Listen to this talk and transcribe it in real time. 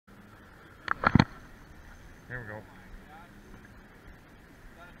Here we go. Is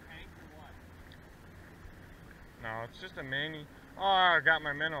that a tank or what? No, it's just a mini. Oh, I got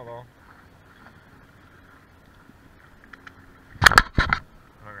my minnow though.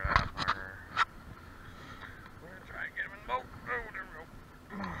 Look at that fucker. We're gonna try and get him in the boat. Oh, there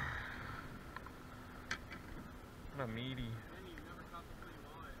we go. What a meaty.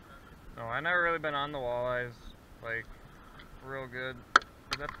 No, I never really been on the walleyes, like, real good.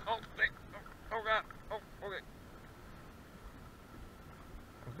 Oh, dang. Oh, God. Oh, okay.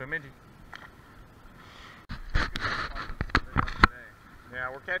 That's a midgie. Yeah,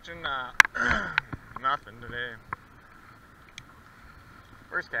 we're catching nothing today.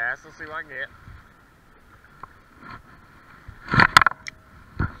 First cast, let's see what I can get.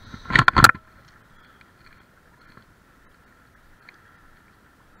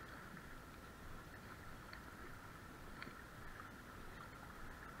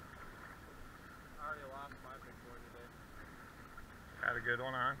 Had a good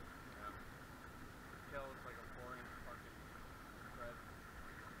one on. Yeah. Tail was like a 4-inch fucking thread.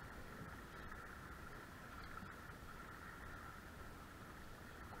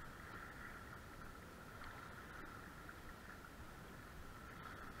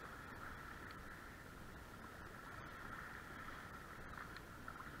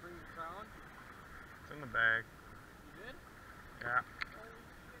 Did you bring the crown? It's in the bag. You did? Yeah.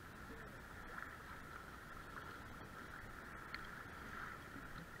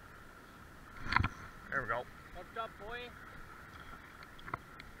 There we go. Hooked up, boy.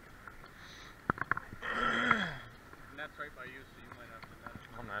 And that's right by you, so you might have to net it.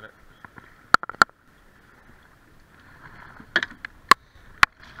 I'll net it.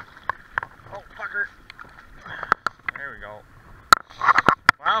 Oh, fucker. There we go.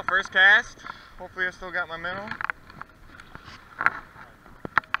 Wow, first cast. Hopefully I still got my minnow.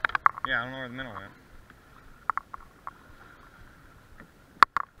 Yeah, I don't know where the minnow went.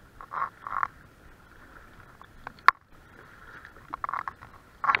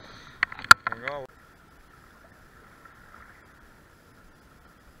 There we go.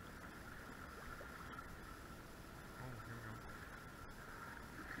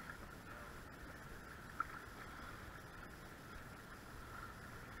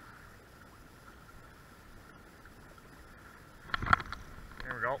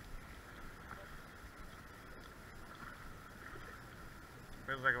 There we go.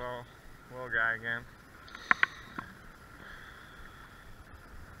 Feels like a little guy again.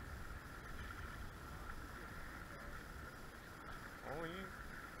 Oh,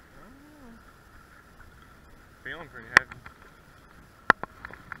 feeling pretty heavy.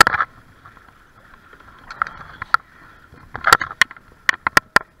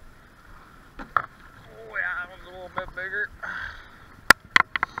 Oh yeah, that one's a little bit bigger.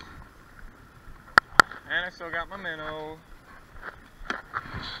 And I still got my minnow.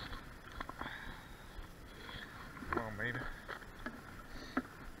 Come on, baby.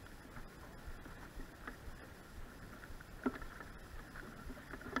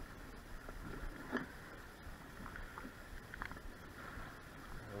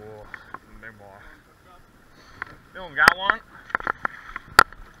 Oh, big boy. Dylan got one.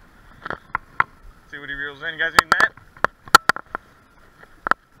 See what he reels in. You guys need net?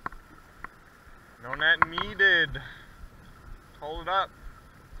 No net needed. Hold it up.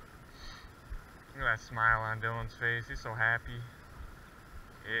 Look at that smile on Dylan's face. He's so happy.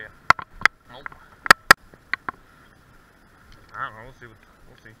 Yeah. Nope. I don't know. We'll see.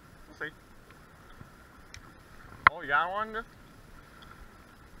 We'll see. We'll see. Oh, you got one?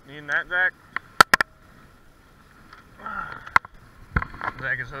 Needing that, Zach?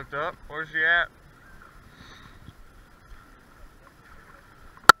 Zach is hooked up. Where's she at?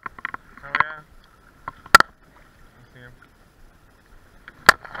 Oh yeah. I see him.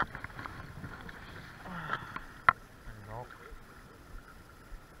 There you go.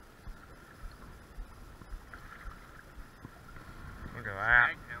 Look at that.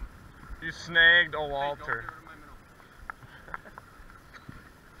 You snagged a Walter.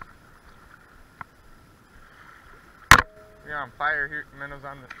 You're on fire here. Minnow's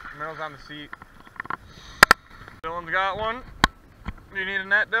on the seat. Dylan's got one. Do you need a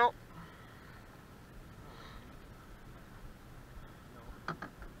net, Dill?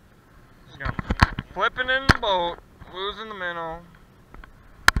 Just gonna flipping in the boat, losing the minnow.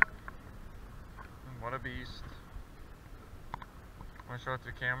 What a beast. Wanna show it to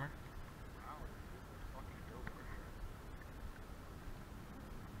the camera?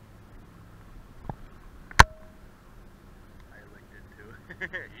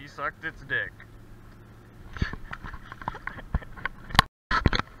 He sucked its dick.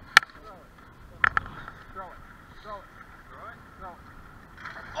 Throw it.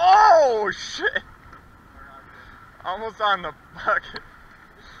 Oh shit! Almost on the bucket.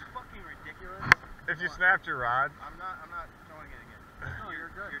 This is fucking ridiculous. If you snapped your rod. I'm not throwing it again. No, you're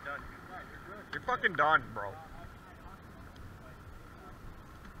good. You're done. Yeah, you're good. You're fucking done, bro.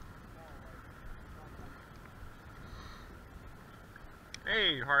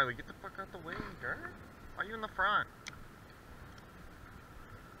 Hey, Harley, get the fuck out the way, girl. Why are you in the front?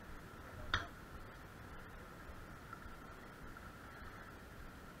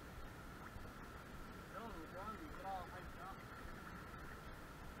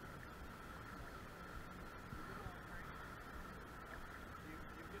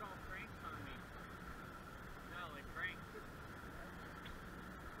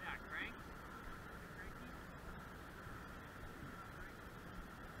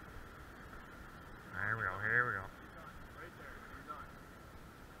 Here we go. Right there. You're done.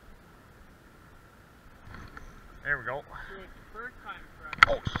 There we go. Dude, it's the first time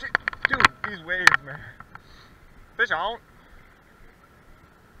Oh shit, dude, these waves, man. Fish on?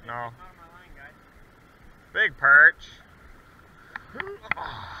 No. Out of my line, guys. Big perch. Why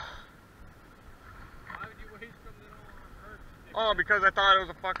would you waste something on a perch? Oh, because I thought it was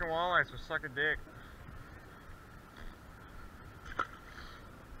a fucking walleye, so suck a dick.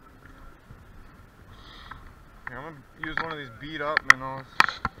 Yeah, I'm gonna use one of these beat up minnows.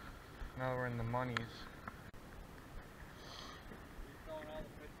 Now that we're in the monies. He's throwing all the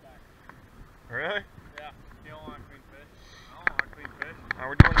fish back. Really? Yeah. You don't want clean fish? I don't want clean fish. Now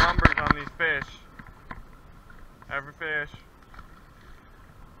we're doing numbers on these fish. Every fish.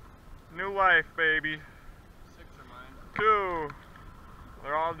 New life, baby. 6 are mine. 2.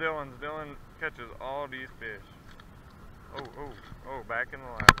 They're all Dylan's. Dylan catches all these fish. Oh, back in the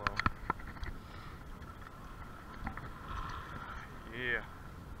live well. Yeah.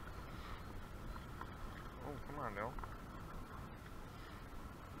 Oh, come on, Dylan.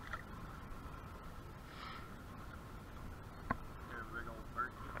 Here's a big old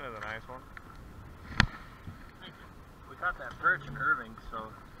perch. That is a nice one. Thank you. We got that perch curving,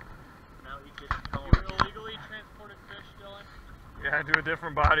 so now he gets going. You illegally transported fish, Dylan? Yeah, do a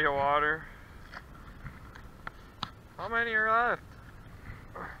different body of water. How many are left?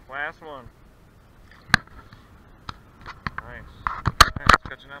 Last one. Nice. Nice,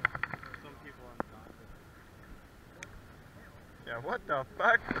 catching up. Some people on the dock. Yeah, what the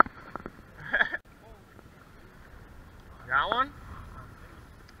fuck? Got one?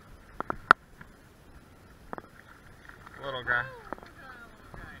 Little guy.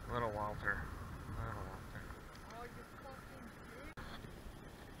 Little Walter.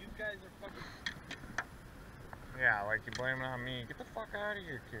 You guys are fucking... Yeah, like you blame it on me. Get the fuck out of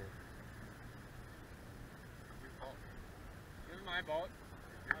here, kid. Your fault. This is my boat.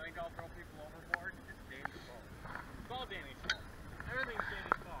 I think I'll throw people overboard. It's Danny's fault. It's all Danny's fault. Everything's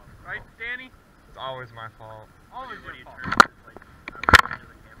Danny's fault. Right, Danny? It's always my fault. Always your fault.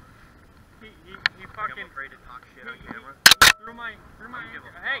 He fucking... I'm afraid to talk shit on camera. Threw my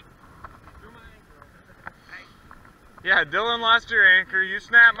anchor. Hey! Threw my anchor. Hey! Yeah, Dylan lost your anchor. You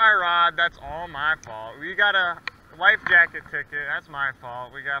snapped my rod. That's all my fault. We got a life jacket ticket. That's my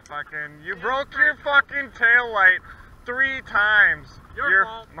fault. We got fucking... You broke your fucking tail light 3 times. Your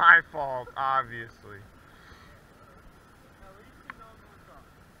fault. My fault, obviously. At least you know what's up.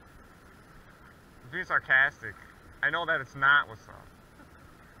 I'm being sarcastic. I know that it's not what's up.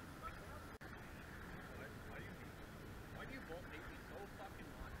 Why do you both hate me so fucking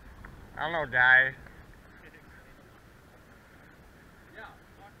much? I don't know, guy. Yeah,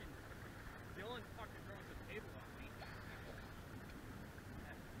 fucking... Dylan fucking throwing the table on me.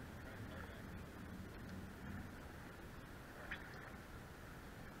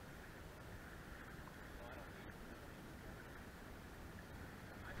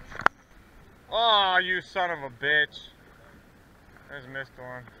 Oh, you son of a bitch. There's missed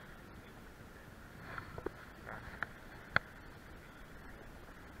one.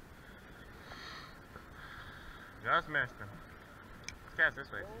 Just missed him. Let's cast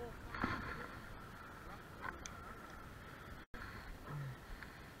this way.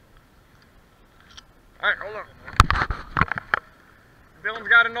 Alright, hold on. Dylan's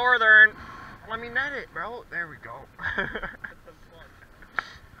got a northern. Let me net it, bro. There we go.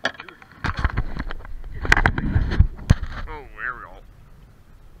 Oh, there we go.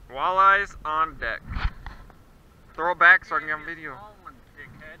 Walleyes on deck. Throw it back so I can get on video. Small one,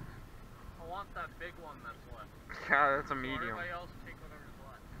 dickhead. I want that big one that's left. Yeah, that's a So medium. everybody else take whatever's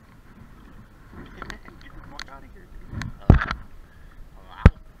left. Get the fuck out of here.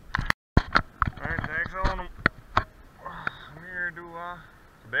 Alright, thanks on them. Come here, do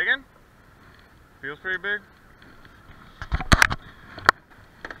it's a big one? Feels pretty big.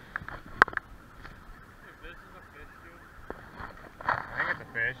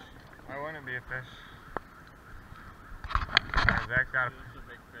 fish. Why wouldn't it be a fish? Alright, Zach's got a... This is a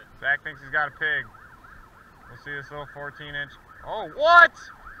big fish. Zach thinks he's got a pig. We'll see this little 14-inch. Oh, what?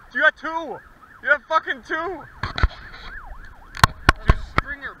 You got two! You have fucking two! That's a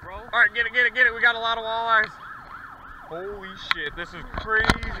stringer, bro. Alright, get it, get it, get it. We got a lot of walleyes. Holy shit, this is crazy.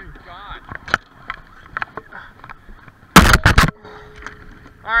 God.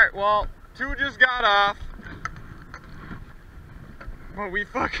 Alright, well, two just got off. But we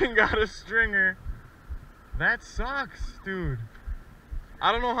fucking got a stringer. That sucks, dude.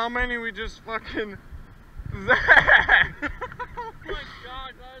 I don't know how many we just fucking... Zach! Oh my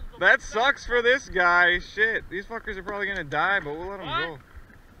God, That sucks for this guy. Shit, these fuckers are probably gonna die, but we'll let them go.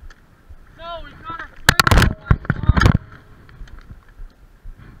 No, we got a stringer. Oh my God.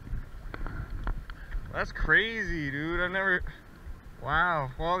 That's crazy, dude. I've never... Wow.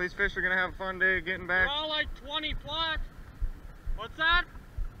 Well, these fish are gonna have a fun day getting back. They're all like 20 plus. What's that?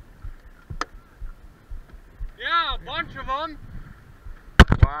 Yeah, a bunch of them.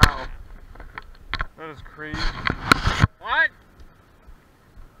 Wow. That is crazy. What?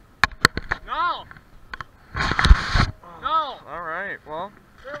 No. No. Alright, well.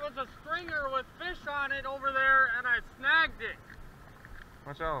 There was a stringer with fish on it over there, and I snagged it.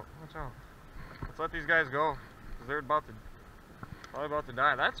 Watch out. Watch out. Let's let these guys go. Because they're probably about to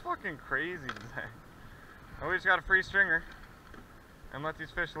die. That's fucking crazy, Zach. Oh, we just got a free stringer. And let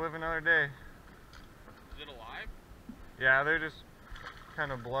these fish live another day. Is it alive? Yeah, they're just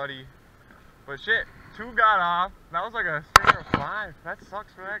kind of bloody. But shit, two got off. That was like a stringer of 5. That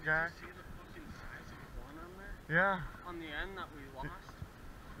sucks for that guy. Did you see the fucking size of one on there? Yeah. On the end that we lost?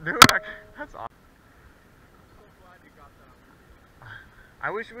 Dude, that's awesome. I'm so glad you got that. I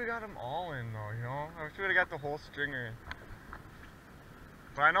wish we got them all in though, you know? I wish we would have got the whole stringer in.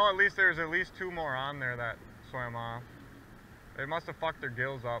 But I know at least there's at least 2 more on there that swam off. They must have fucked their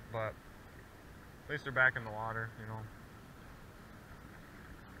gills up, but at least they're back in the water, you know?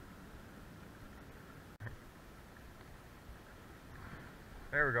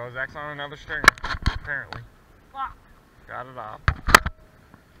 There we go, Zach's on another stringer, apparently. Fuck. Got it off.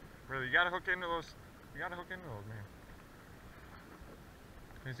 Really, you gotta hook into those, man.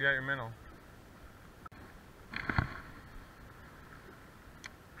 At least you got your minnow.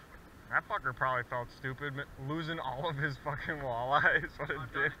 That fucker probably felt stupid losing all of his fucking walleyes. What a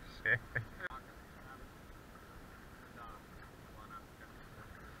dipshit.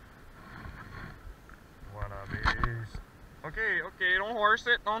 What a beast. Okay, okay, don't horse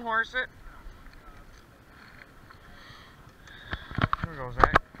it, don't horse it. Here goes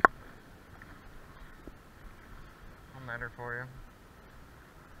Zach. I'll net her for you.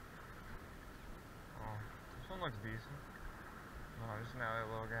 Oh, this one looks decent. No, just another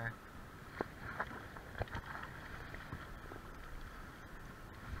little guy.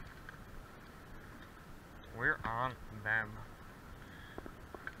 We're on them.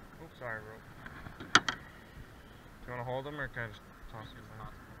 Oops, sorry, bro. Do you want to hold them or can I just toss them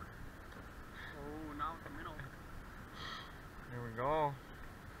back? Oh, now it's the middle. Here we go.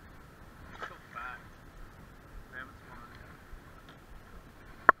 So fat. Damn, it's fun.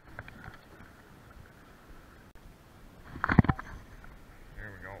 There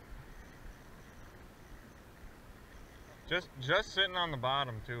we go. Just sitting on the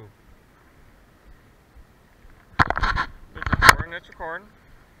bottom too. It's recording.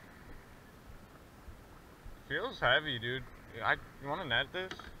 Feels heavy, dude. You want to net this?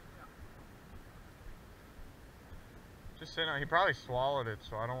 Yeah. Just sitting on. He probably swallowed it,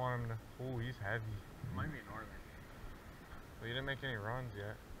 so I don't want him to. Oh, he's heavy. Might be northern. Well, he didn't make any runs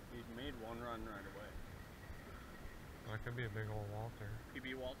yet. He's made one run right away. That could be a big old Walter.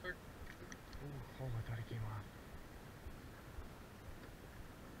 PB Walter? Ooh, oh, I thought he came off.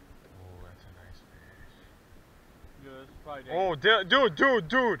 Oh, that's a nice fish. Yeah, this is probably dead. Oh,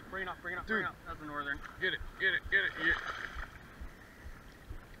 dude! Bring it up, bring it up, Dude. bring it up. That's a northern. Get it.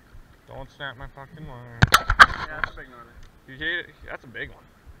 Don't snap my fucking line. Yeah, that's a big northern. You hate it? That's a big one.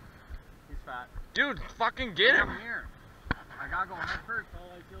 He's fat. Dude, fucking get him! Come here. I gotta go head first, all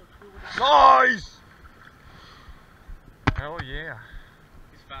I feel stupid. Nice! Hell yeah.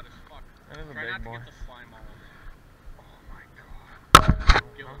 He's fat as fuck. That is a Try big not boy. to get the slime all over. Oh my god.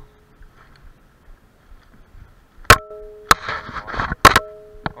 Kill him.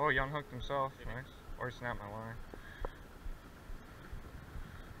 Oh, he unhooked himself. Nice. Or he snapped my line.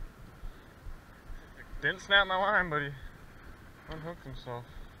 Didn't snap my line, but he unhooked himself.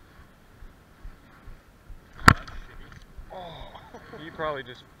 That's shitty. Oh, he probably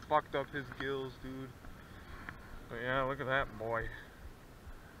just fucked up his gills, dude. But yeah, look at that boy.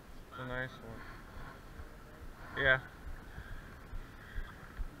 It's a nice one. Yeah.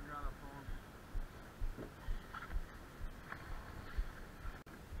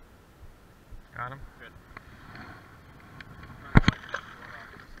 Got him? Good.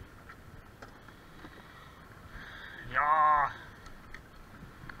 Yeah.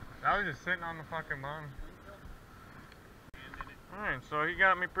 That was just sitting on the fucking bottom. Alright, so he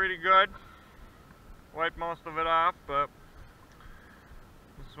got me pretty good. Wiped most of it off, but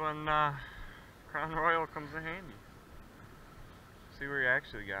this is when Crown Royal comes in handy. See where he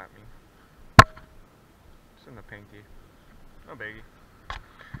actually got me. It's in the pinky. No biggie.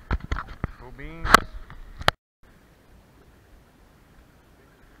 Cool beans.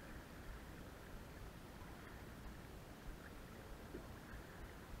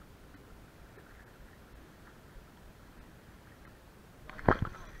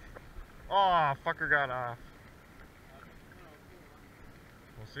 Oh, fucker got off.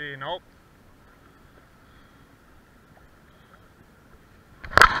 We'll see. Nope.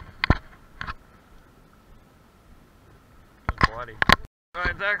 It's bloody.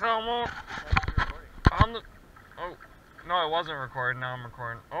 Alright, Zach's almost on the. Oh, no, it wasn't recording. Now I'm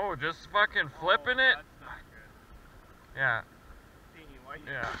recording. Oh, just fucking flipping it. That's not good. Yeah. Danny, why you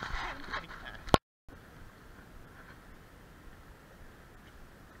Yeah. like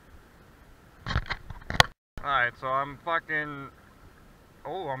that? Alright, so I'm fucking.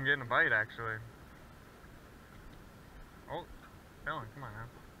 Oh, I'm getting a bite actually. Oh, Dylan, come on now.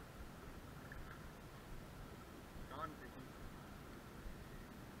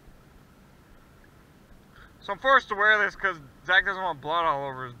 So I'm forced to wear this because Zach doesn't want blood all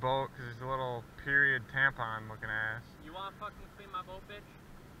over his boat because he's a little period tampon looking ass. You wanna fucking clean my boat, bitch?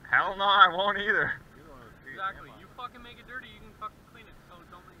 Hell no, I won't either. Exactly. You fucking make it dirty, you can fucking clean it, so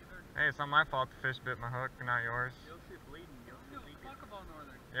don't make it dirty. Hey, it's not my fault the fish bit my hook, not yours. You'll see bleeding, you'll fuck about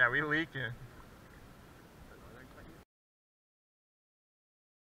Northern. Yeah, we leaking.